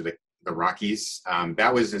Range of the Rockies,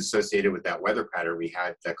 that was associated with that weather pattern we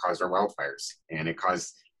had that caused our wildfires. And it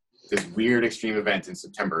caused this weird extreme event in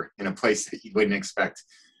September in a place that you wouldn't expect.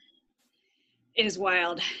 it is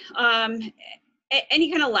wild.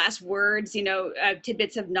 Any kind of last words,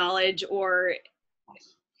 tidbits of knowledge, or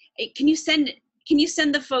can you send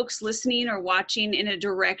the folks listening or watching in a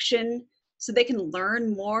direction so they can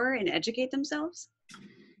learn more and educate themselves?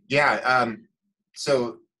 Yeah.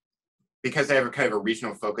 So because I have a kind of a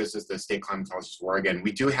regional focus as the state climatologist of Oregon,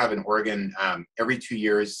 we do have in Oregon, every 2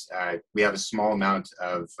 years, we have a small amount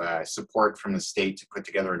of support from the state to put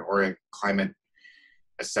together an Oregon climate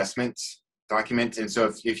assessment document. And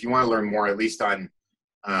so if you want to learn more, at least on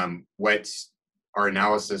what our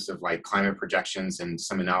analysis of like climate projections and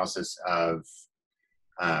some analysis of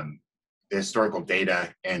the historical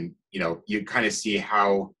data, and you kind of see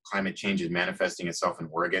how climate change is manifesting itself in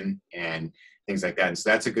Oregon and things like that. And so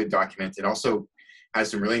that's a good document. It also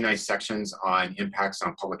has some really nice sections on impacts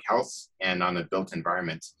on public health and on the built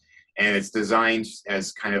environment. And it's designed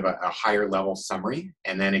as kind of a higher level summary.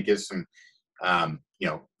 And then it gives some,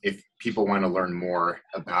 if people want to learn more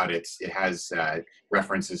about it, it has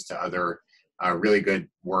references to other really good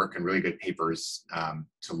work and really good papers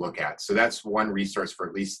to look at. So that's one resource for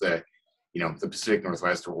at least the Pacific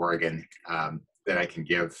Northwest or Oregon that I can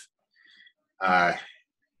give.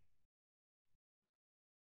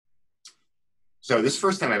 So this is the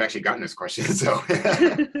first time I've actually gotten this question. So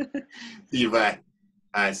you've, so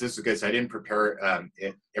this is good. So I didn't prepare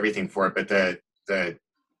everything for it, but the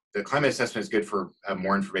climate assessment is good for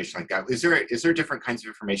more information like that. Is there different kinds of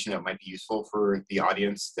information that might be useful for the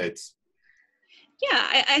audience that's?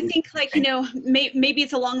 Yeah, I think maybe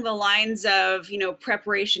it's along the lines of,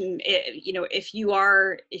 preparation, if you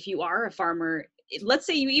are a farmer, let's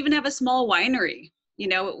say you even have a small winery,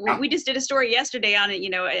 we just did a story yesterday on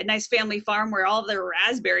a nice family farm where all of their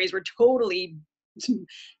raspberries were totally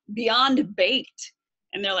beyond baked.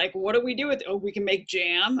 And they're like, what do we do with it? Oh, we can make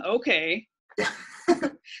jam. Okay.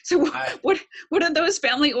 So what are those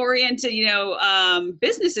family oriented,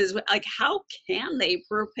 businesses, like, how can they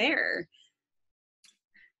prepare?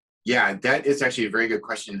 Yeah, that is actually a very good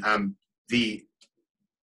question.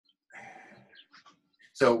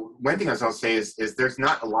 So one thing I'll say is there's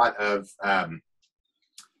not a lot of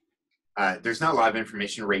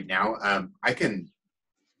information right now. I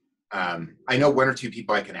know one or two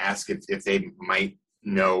people I can ask if they might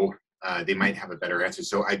know, they might have a better answer.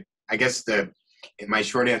 So I guess my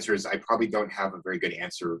short answer is I probably don't have a very good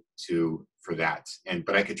answer for that,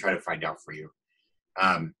 but I could try to find out for you.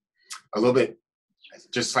 a little bit,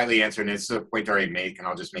 just slightly answering, it's a point I already made, and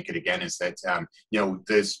I'll just make it again, is that,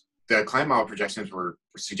 the climate model projections were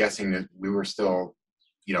suggesting that we were still,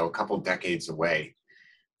 a couple decades away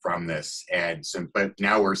from this. And so, but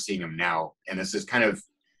now we're seeing them now. And this is kind of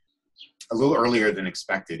a little earlier than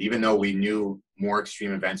expected, even though we knew more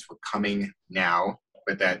extreme events were coming now,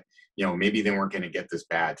 but that, maybe they weren't going to get this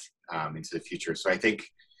bad into the future. So I think,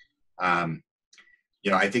 I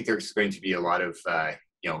think there's going to be a lot of,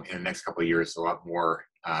 in the next couple of years, a lot more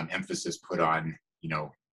emphasis put on,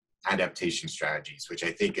 adaptation strategies, which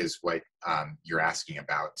I think is what you're asking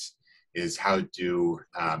about, is how do,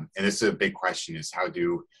 and this is a big question, is how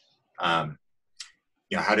do, how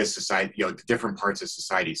does society, the different parts of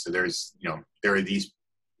society. So there's, there are these,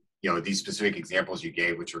 these specific examples you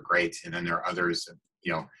gave, which are great. And then there are others,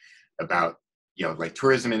 about, like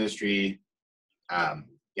tourism industry,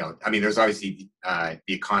 there's obviously the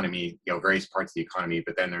economy, various parts of the economy,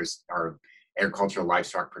 but then there's our agricultural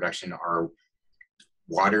livestock production, our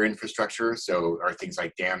water infrastructure. So are things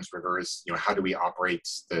like dams, rivers, how do we operate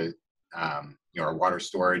the, our water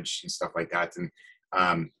storage and stuff like that. And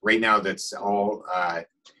right now that's all,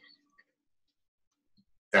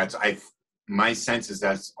 my sense is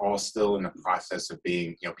that's all still in the process of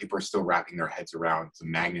being, people are still wrapping their heads around the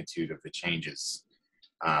magnitude of the changes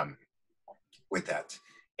with that.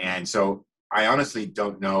 And so I honestly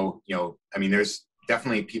don't know, there's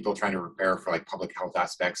definitely people trying to prepare for like public health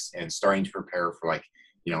aspects and starting to prepare for like,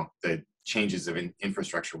 the changes of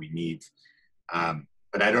infrastructure we need.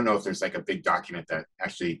 But I don't know if there's like a big document that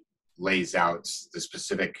actually lays out the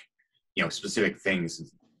specific, specific things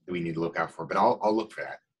that we need to look out for, but I'll look for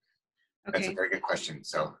that. Okay. That's a very good question.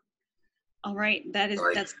 So. All right, that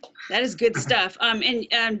is good stuff.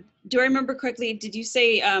 And do I remember correctly? Did you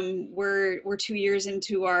say we're 2 years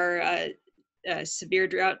into our severe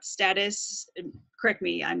drought status? Correct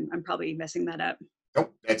me, I'm probably messing that up.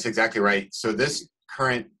 Nope, that's exactly right. So this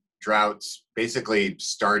current drought basically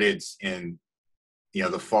started in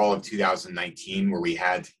the fall of 2019, where we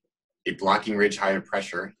had a blocking ridge high of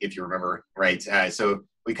pressure, if you remember, right? So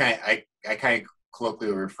we I kind of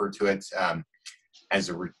colloquially refer to it as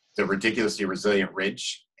the ridiculously resilient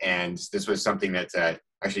ridge. And this was something that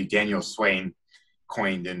actually Daniel Swain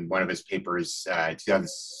coined in one of his papers,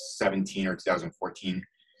 2017 or 2014,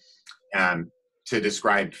 to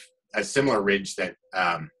describe a similar ridge that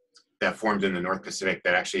that formed in the North Pacific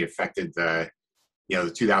that actually affected the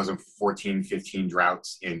 2014-15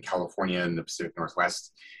 droughts in California and the Pacific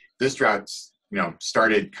Northwest. This drought,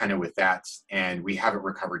 started kind of with that, and we haven't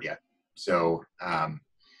recovered yet. So,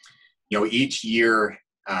 each year,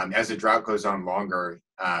 as the drought goes on longer,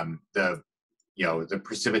 the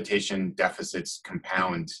precipitation deficits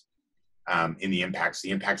compound in the impacts. The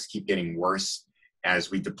impacts keep getting worse as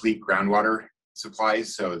we deplete groundwater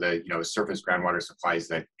supplies. So the surface groundwater supplies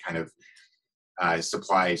that kind of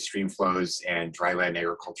supply stream flows and dryland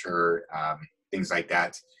agriculture, things like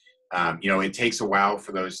that. It takes a while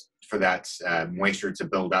for that moisture to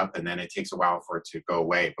build up, and then it takes a while for it to go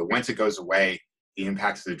away. But once it goes away, the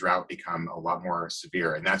impacts of the drought become a lot more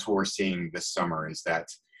severe. And that's what we're seeing this summer, is that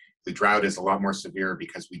the drought is a lot more severe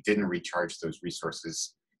because we didn't recharge those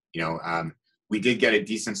resources. We did get a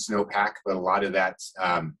decent snowpack, but a lot of that,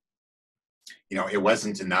 it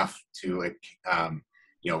wasn't enough to,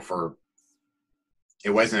 it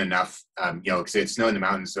wasn't enough, because it snowed in the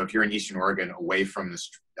mountains. So if you're in Eastern Oregon, away from the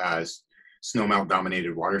snowmelt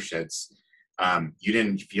dominated watersheds, you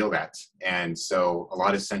didn't feel that. And so a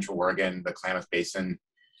lot of Central Oregon, the Klamath Basin,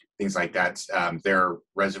 things like that, their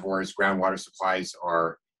reservoirs, groundwater supplies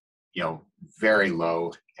are, very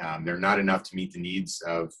low. They're not enough to meet the needs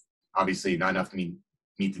of, obviously not enough to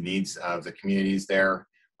meet the needs of the communities there,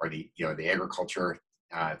 or the agriculture,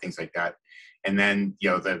 things like that. And then,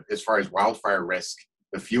 as far as wildfire risk,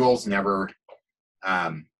 the fuels never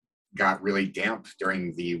got really damp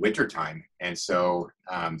during the winter time. And so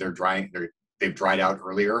they've dried out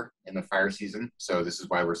earlier in the fire season. So this is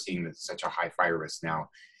why we're seeing such a high fire risk now,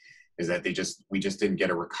 is that we just didn't get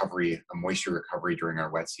a moisture recovery during our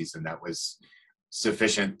wet season that was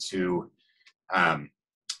sufficient to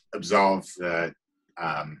absolve the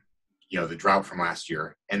drought from last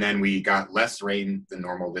year. And then we got less rain than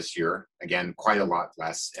normal this year, again, quite a lot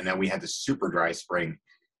less. And then we had the super dry spring,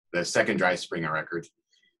 the second dry spring on record.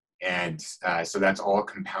 And so that's all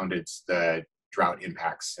compounded the drought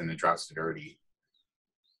impacts and the drought severity.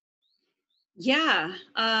 Yeah,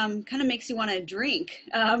 kind of makes you want to drink.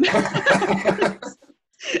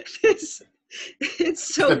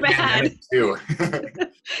 It's so bad. Too.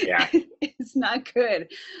 Yeah, it's not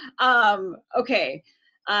good. Okay.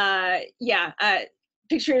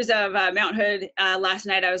 pictures of Mount Hood last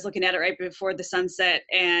night. I was looking at it right before the sunset,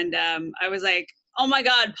 and I was like, oh my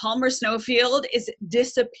God, Palmer Snowfield is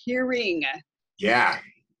disappearing. Yeah.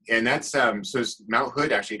 And that's so Mount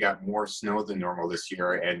Hood actually got more snow than normal this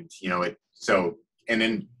year. And and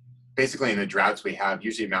then basically in the droughts we have,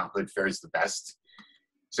 usually Mount Hood fares the best.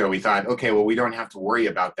 So we thought, okay, well, we don't have to worry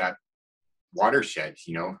about that watershed,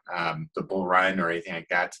 the Bull Run or anything like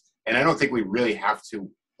that. And I don't think we really have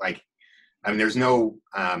to, there's no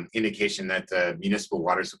indication that the municipal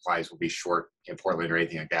water supplies will be short in Portland or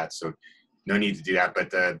anything like that. So no need to do that. But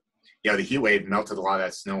the heat wave melted a lot of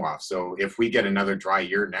that snow off. So if we get another dry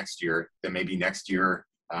year next year, then maybe next year,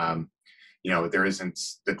 there isn't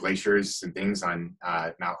the glaciers and things on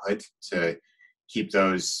Mount Hood to keep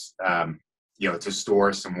those, to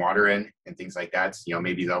store some water in and things like that.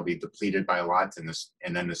 Maybe they'll be depleted by a lot, and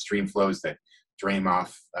then the stream flows that drain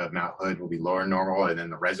off of Mount Hood will be lower than normal, and then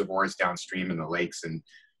the reservoirs downstream in the lakes and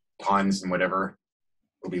ponds and whatever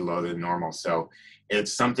will be lower than normal. So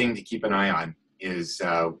it's something to keep an eye on. Is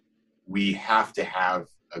we have to have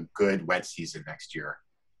a good wet season next year.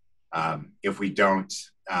 If we don't,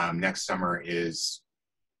 next summer is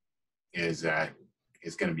going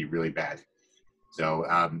to be really bad. So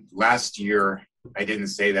last year I didn't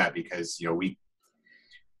say that because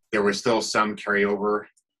there was still some carryover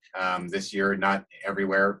this year, not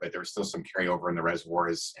everywhere, but there was still some carryover in the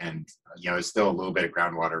reservoirs, and it's still a little bit of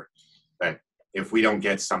groundwater. But if we don't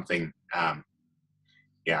get something,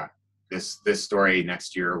 this story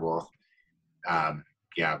next year will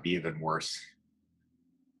be even worse.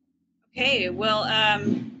 Okay, well,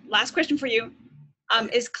 last question for you.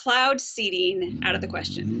 Is cloud seeding out of the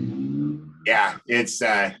question? Yeah, it's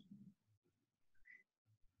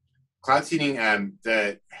cloud seeding.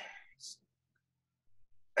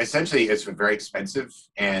 Essentially it's very expensive,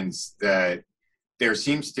 and there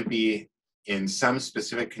seems to be, in some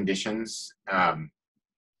specific conditions,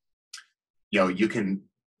 you can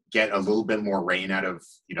get a little bit more rain out of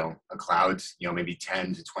a cloud, maybe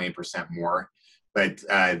 10 to 20% more, but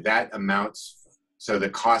that amounts, so the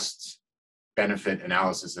cost benefit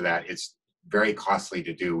analysis of that, it's very costly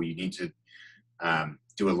to do. You need to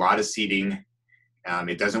do a lot of seeding.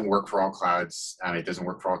 It doesn't work for all clouds. It doesn't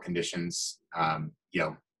work for all conditions. And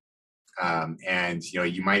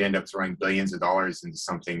you might end up throwing billions of dollars into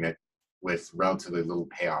something that with relatively little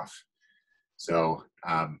payoff. So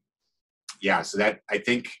so that, I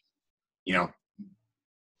think,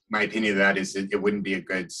 my opinion of that is it wouldn't be a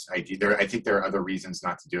good idea. I think there are other reasons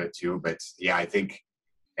not to do it too, but I think,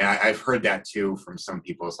 and I've heard that too from some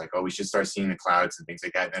people. It's like, oh, we should start seeing the clouds and things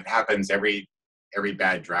like that. And it happens every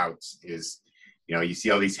bad drought is, you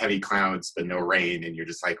see all these heavy clouds but no rain, and you're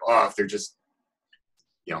just like, oh, if they're just,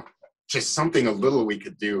 just something a little we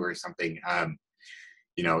could do or something.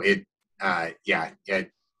 It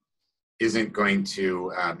isn't going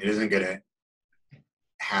to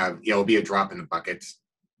have, it'll be a drop in the bucket,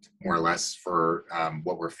 more or less, for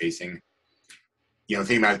what we're facing. The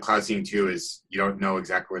thing about cloud seeding too is you don't know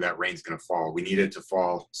exactly where that rain's going to fall. We need it to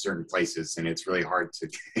fall certain places, and it's really hard to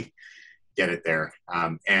get it there.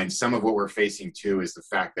 And some of what we're facing too is the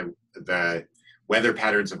fact that the weather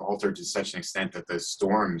patterns have altered to such an extent that the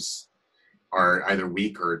storms are either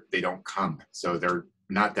weak or they don't come. So there are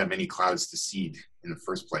not that many clouds to seed in the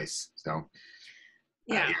first place. So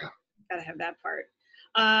gotta have that part.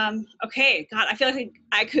 Okay, God, I feel like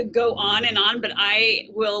I could go on and on, but I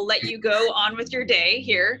will let you go on with your day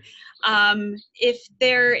here.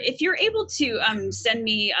 If you're able to send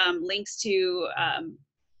me links to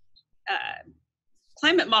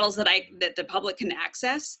climate models that the public can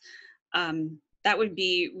access, that would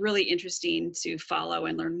be really interesting to follow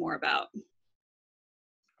and learn more about.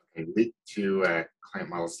 Okay, link to climate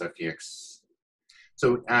model stuff. Yes.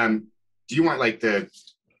 So do you want like so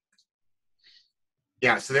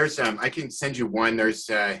there's I can send you one. There's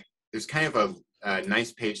kind of a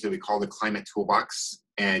nice page that we call the Climate Toolbox,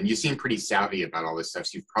 and you seem pretty savvy about all this stuff,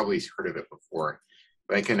 so you've probably heard of it before.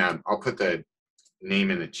 But I can I'll put the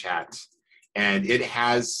name in the chat, and it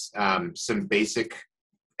has some basic,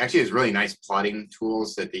 actually it's really nice plotting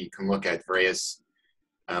tools that you can look at various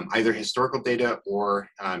either historical data or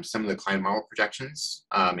some of the climate model projections,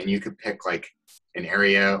 and you could pick like an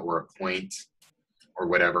area or a point or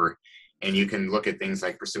whatever, and you can look at things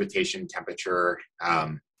like precipitation, temperature,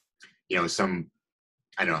 some,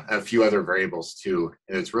 I don't know, a few other variables too.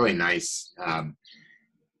 And it's really nice.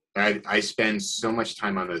 I spend so much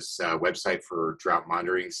time on this website for drought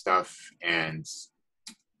monitoring stuff and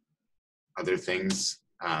other things.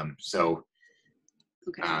 But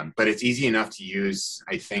it's easy enough to use,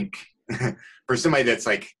 I think, for somebody that's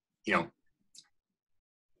like,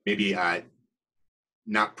 maybe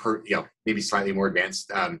not maybe slightly more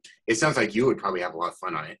advanced. It sounds like you would probably have a lot of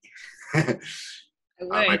fun on it.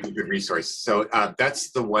 Might be a good resource. So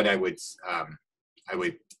that's the one I would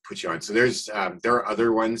put you on. So there are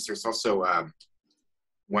other ones. There's also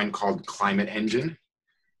one called Climate Engine,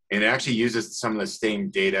 and it actually uses some of the same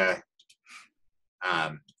data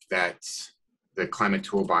that the Climate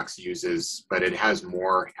Toolbox uses, but it has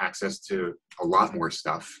more access to a lot more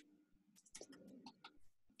stuff.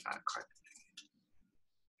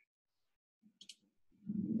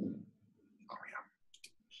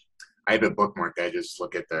 I have a bookmark that I just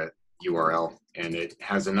look at the URL, and it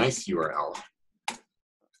has a nice URL,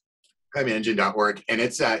 climateengine.org, and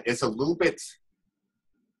it's a little bit.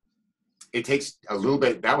 It takes a little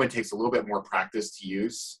bit. That one takes a little bit more practice to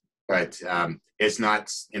use, but it's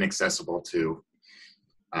not inaccessible to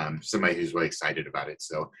somebody who's really excited about it.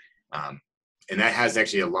 So, and that has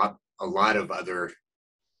actually a lot of other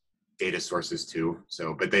data sources too.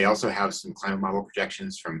 So, but they also have some climate model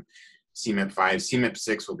projections from CMIP 5. CMIP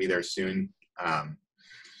 6 will be there soon.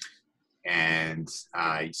 And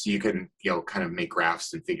so you can, kind of make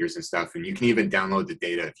graphs and figures and stuff, and you can even download the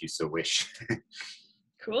data if you so wish.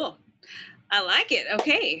 Cool. I like it.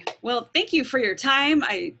 Okay. Well, thank you for your time.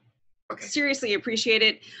 I seriously appreciate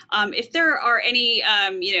it. If there are any,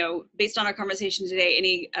 based on our conversation today,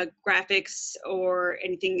 any graphics or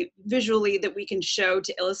anything visually that we can show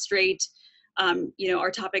to illustrate,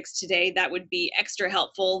 our topics today, that would be extra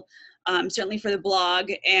helpful. Certainly for the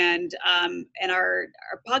blog and our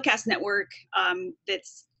podcast network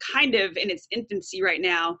that's kind of in its infancy right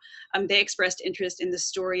now. They expressed interest in the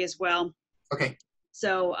story as well. Okay.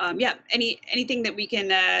 So yeah, anything that we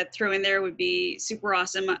can throw in there would be super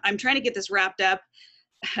awesome. I'm trying to get this wrapped up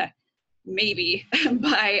maybe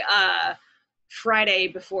by Friday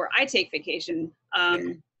before I take vacation.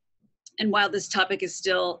 And while this topic is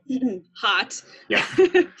still hot, yeah.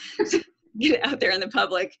 Get it out there in the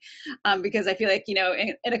public, because I feel like,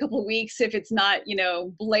 in a couple of weeks, if it's not,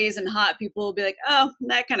 blazing hot, people will be like, oh,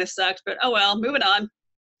 that kind of sucked, but oh well, moving on.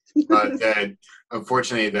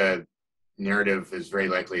 Unfortunately, the narrative is very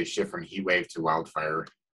likely a shift from heat wave to wildfire.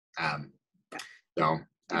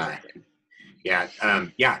 Exactly.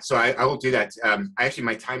 So I will do that. Actually,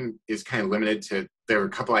 my time is kind of limited to, there are a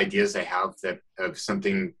couple ideas I have of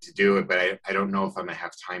something to do, but I don't know if I'm gonna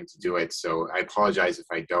have time to do it. So I apologize if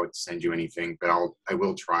I don't send you anything, but I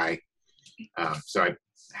will try. So I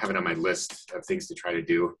have it on my list of things to try to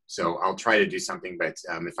do. So I'll try to do something, but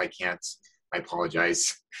if I can't, I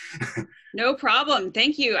apologize. No problem.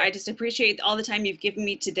 Thank you. I just appreciate all the time you've given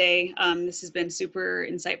me today. This has been super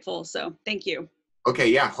insightful. So thank you. Okay,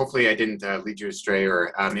 yeah, hopefully I didn't lead you astray,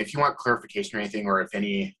 or if you want clarification or anything, or if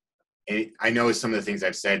I know some of the things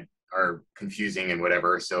I've said are confusing and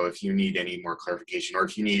whatever, so if you need any more clarification, or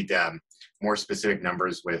if you need more specific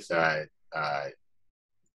numbers with a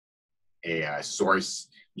source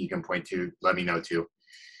you can point to, let me know too.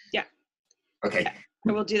 Yeah. Okay. Yeah,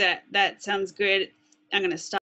 I will do that. That sounds good. I'm going to stop.